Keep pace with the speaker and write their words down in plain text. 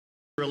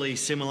Really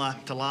similar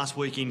to last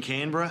week in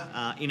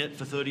Canberra, in it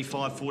for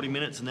 35, 40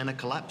 minutes and then a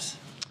collapse.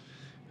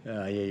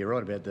 Yeah, you're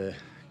right about the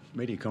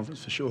media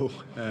conference for sure.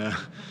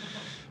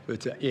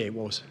 But yeah, it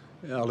was.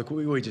 Look,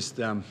 we just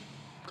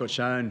got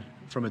shown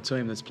from a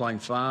team that's playing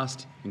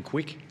fast and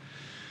quick,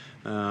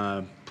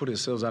 put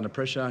ourselves under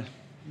pressure,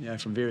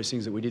 from various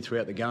things that we did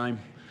throughout the game.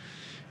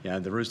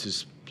 The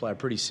Roosters play a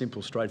pretty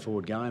simple,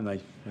 straightforward game. They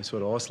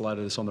sort of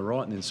isolated us on the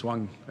right and then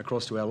swung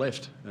across to our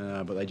left.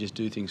 But they just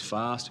do things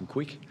fast and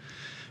quick.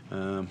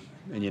 And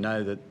you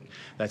know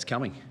that's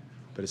coming.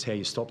 But it's how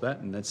you stop that,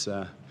 and that's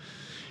the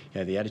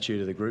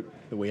attitude of the group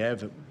that we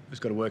have. Has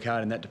got to work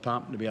hard in that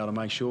department to be able to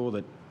make sure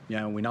that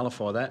we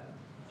nullify that.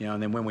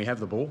 And then when we have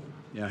the ball,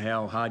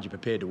 how hard you're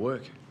prepared to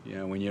work.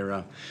 When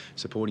you're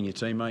supporting your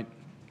teammate,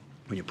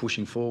 when you're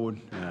pushing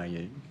forward,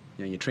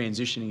 you're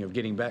transitioning of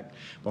getting back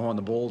behind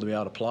the ball to be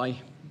able to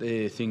play.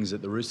 They're things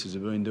that the Roosters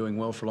have been doing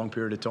well for a long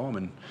period of time,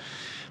 and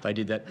they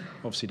did that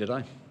obviously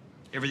today.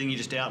 Everything you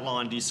just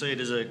outlined, do you see it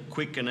as a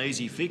quick and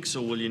easy fix,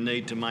 or will you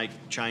need to make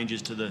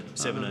changes to the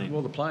 17?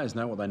 Well, the players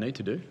know what they need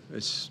to do.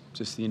 It's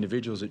just the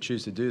individuals that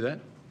choose to do that.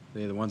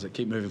 They're the ones that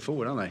keep moving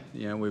forward, aren't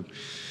they? We're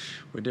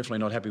definitely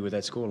not happy with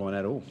that scoreline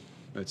at all.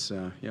 It's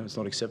it's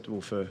not acceptable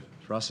for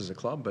us as a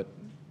club, but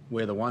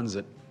we're the ones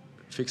that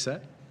fix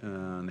that,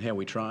 and how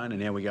we train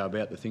and how we go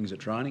about the things at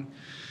training.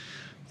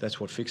 That's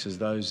what fixes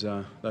those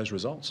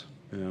results.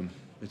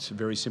 It's a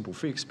very simple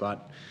fix,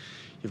 but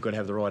you've got to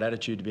have the right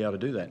attitude to be able to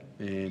do that,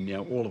 and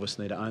all of us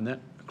need to own that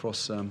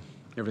across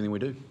everything we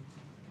do.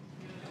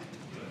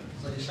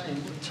 So you're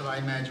saying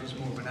today, Madge, was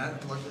more of an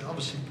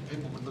obviously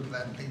people would look at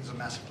that and think there's a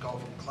massive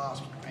gulf in class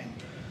between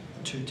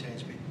the two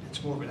teams, but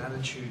it's more of an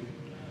attitude.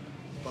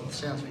 By the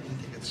sounds of it, you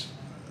think it's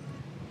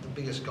the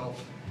biggest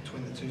gulf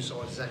between the two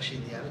sides is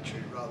actually the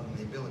attitude rather than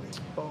the ability.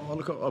 Oh,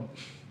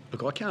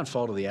 look, I can't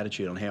fault the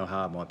attitude on how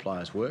hard my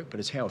players work, but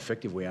it's how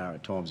effective we are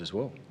at times as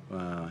well.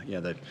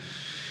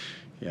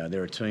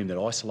 They're a team that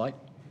isolate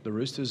the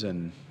Roosters,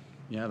 and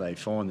they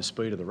find the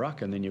speed of the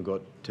ruck, and then you've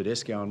got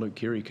Tedesco and Luke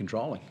Keary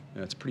controlling.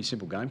 It's a pretty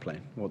simple game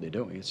plan, what they're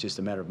doing. It's just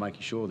a matter of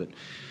making sure that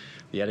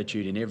the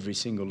attitude in every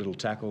single little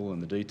tackle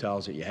and the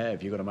details that you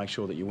have, you've got to make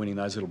sure that you're winning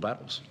those little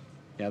battles.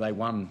 They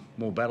won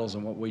more battles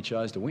than what we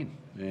chose to win,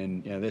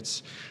 and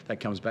that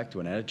comes back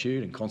to an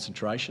attitude and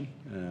concentration.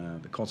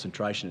 The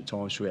concentration at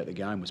times throughout the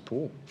game was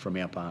poor from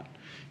our part.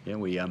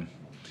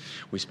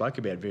 We spoke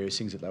about various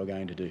things that they were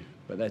going to do,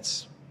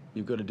 but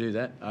you've got to do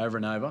that over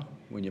and over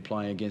when you're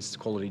playing against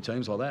quality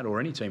teams like that, or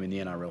any team in the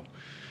NRL.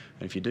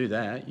 And if you do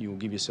that, you'll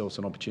give yourselves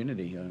an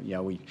opportunity.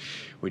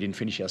 We didn't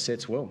finish our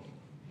sets well.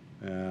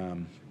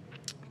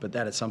 But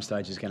that at some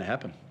stage is going to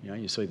happen.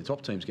 You see the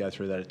top teams go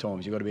through that at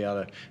times. You've got to be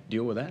able to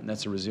deal with that, and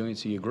that's the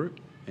resilience of your group.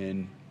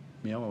 And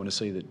I want to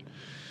see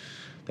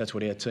that's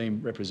what our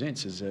team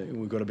represents. Is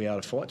we've got to be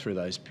able to fight through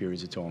those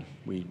periods of time.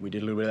 We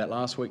did a little bit of that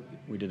last week.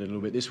 We did it a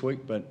little bit this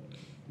week. But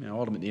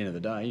ultimately, at the end of the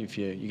day, if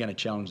you're going to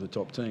challenge the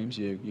top teams,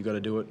 you've got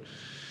to do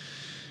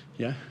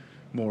it,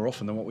 more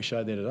often than what we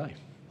showed there today.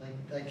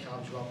 They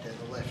carved you up down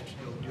the left,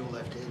 your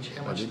left edge.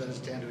 How much of that is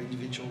down to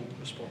individual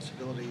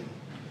responsibility?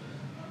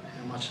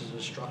 How much is it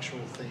a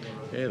structural thing?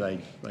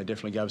 They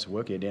definitely gave us a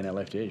workout down our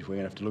left edge. We're going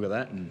to have to look at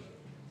that, and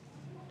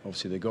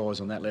obviously the guys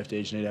on that left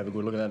edge need to have a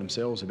good look at that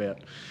themselves about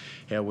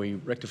how we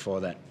rectify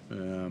that.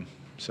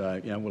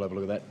 So we'll have a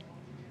look at that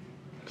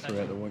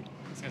throughout the week.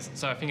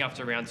 So I think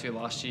after round 2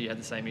 last year, you had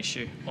the same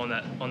issue on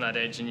that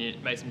edge, and you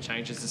made some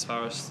changes as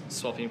far as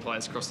swapping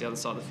players across the other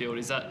side of the field.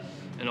 Is that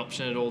an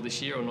option at all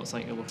this year, or not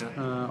something to look at?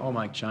 I'll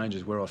make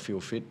changes where I feel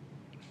fit.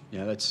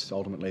 That's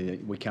ultimately,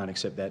 we can't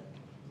accept that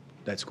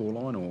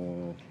scoreline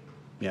or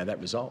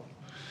that result.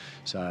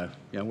 So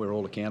we're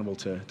all accountable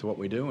to what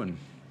we do, and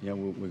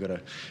we've got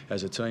to,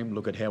 as a team,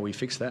 look at how we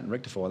fix that and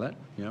rectify that.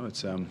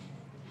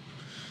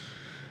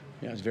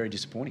 It's very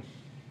disappointing.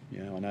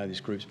 I know this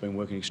group's been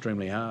working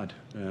extremely hard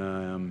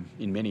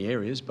in many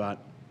areas, but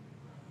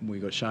we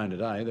got shown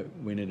today that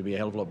we need to be a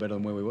hell of a lot better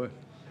than where we were.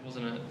 It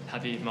wasn't a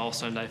happy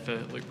milestone day for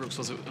Luke Brooks,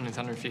 was it, on his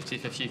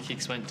 150th? A few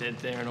kicks went dead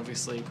there, and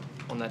obviously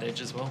on that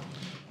edge as well.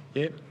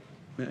 Yeah,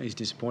 he's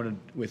disappointed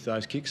with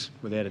those kicks,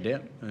 without a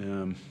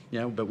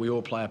doubt. But we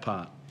all play a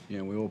part.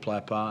 We all play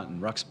a part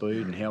in ruck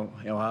speed and how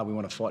hard we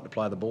want to fight to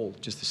play the ball.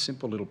 Just the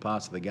simple little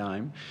parts of the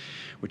game,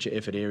 which are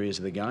effort areas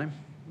of the game.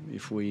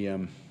 If we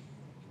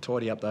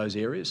tidy up those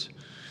areas,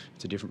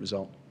 it's a different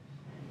result.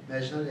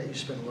 Imagine that you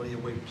spent a lot of your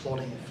week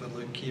plotting for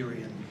Luke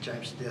Keary and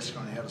James Tedesco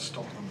on how to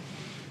stop them.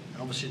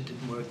 And obviously it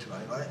didn't work today.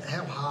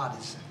 How hard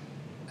is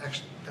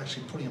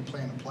actually putting a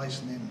plan in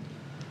place and then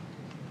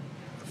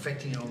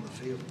affecting it on the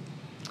field?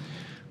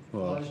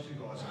 Well,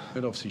 it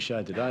obviously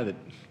showed today that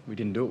we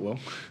didn't do it well.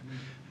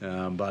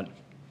 But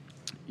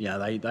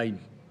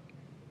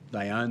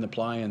they own the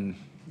play, and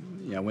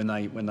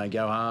when they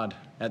go hard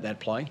at that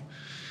play,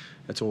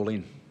 it's all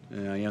in.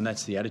 And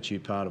that's the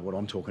attitude part of what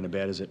I'm talking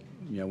about. Is it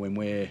when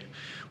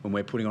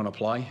we're putting on a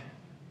play,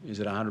 is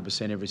it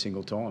 100% every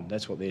single time?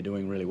 That's what they're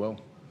doing really well.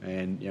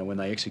 And when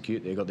they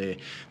execute, they've got their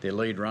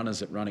lead runners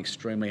that run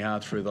extremely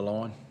hard through the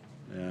line.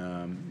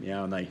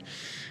 And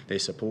their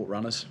support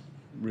runners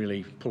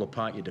really pull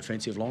apart your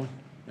defensive line.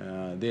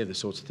 They're the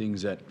sorts of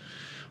things that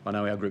I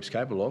know our group's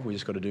capable of. We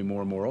just got to do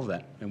more and more of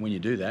that. And when you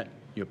do that,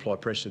 you apply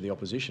pressure to the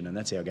opposition, and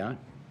that's our game.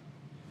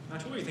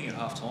 What were you thinking at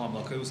half time?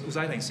 Like it was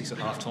 18-6 at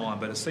half time,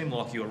 but it seemed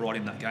like you were right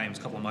in that game. There was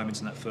a couple of moments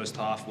in that first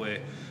half where,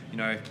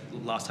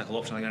 last tackle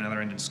option, they go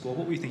another end and score.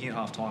 What were you thinking at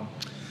half time?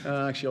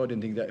 Actually, I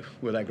didn't think that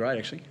were that great,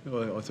 actually.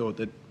 I thought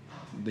that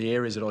the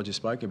areas that I just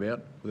spoke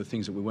about were the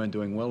things that we weren't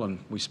doing well, and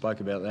we spoke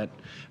about that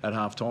at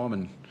half time.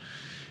 And,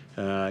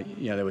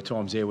 there were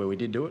times there where we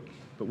did do it.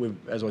 But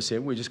as I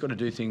said, we just got to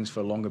do things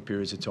for longer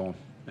periods of time.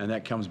 And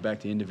that comes back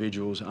to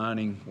individuals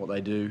owning what they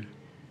do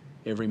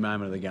every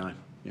moment of the game.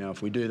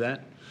 If we do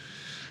that,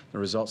 the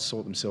results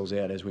sort themselves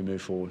out as we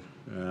move forward.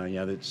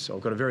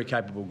 I've got a very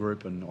capable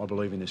group, and I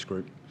believe in this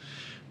group.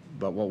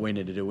 But what we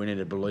need to do, we need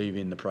to believe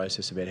in the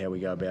process about how we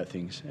go about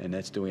things, and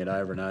that's doing it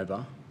over and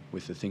over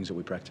with the things that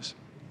we practice.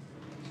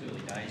 It's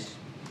early days,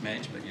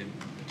 Madge, but you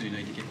do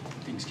need to get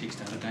things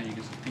kick-started, don't you?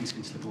 Because things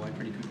can slip away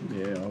pretty quickly.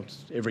 Yeah,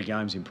 every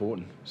game's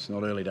important. It's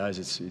not early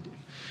days.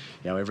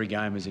 Every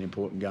game is an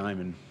important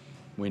game, and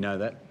we know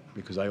that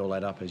because they all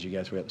add up as you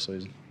go throughout the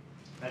season.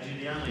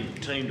 You're the only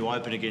team to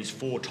open against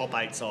 4 top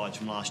 8 sides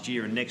from last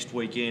year, and next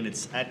weekend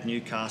it's at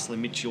Newcastle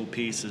and Mitchell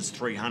Pearce's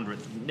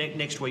 300th.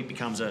 Next week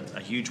becomes a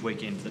huge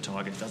weekend for the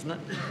Tigers, doesn't it?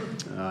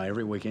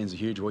 Every weekend's a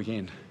huge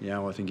weekend.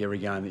 I think every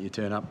game that you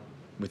turn up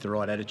with the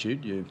right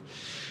attitude, you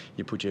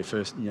put your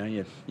first,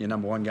 your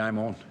number one game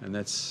on, and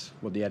that's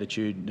what the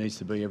attitude needs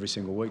to be every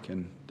single week,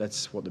 and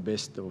that's what the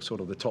best, or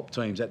sort of the top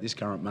teams at this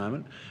current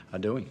moment are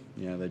doing.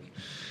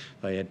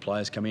 They had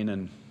players come in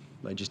and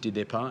they just did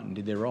their part and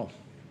did their role.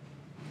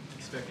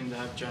 Expecting to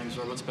have James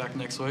Roberts back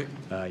next week?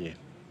 Yeah. How about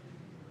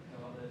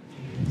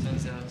the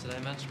concerns out today,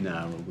 Madge? No,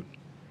 we're all good.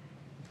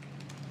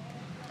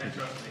 Thanks,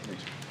 Rob.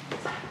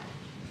 Thanks.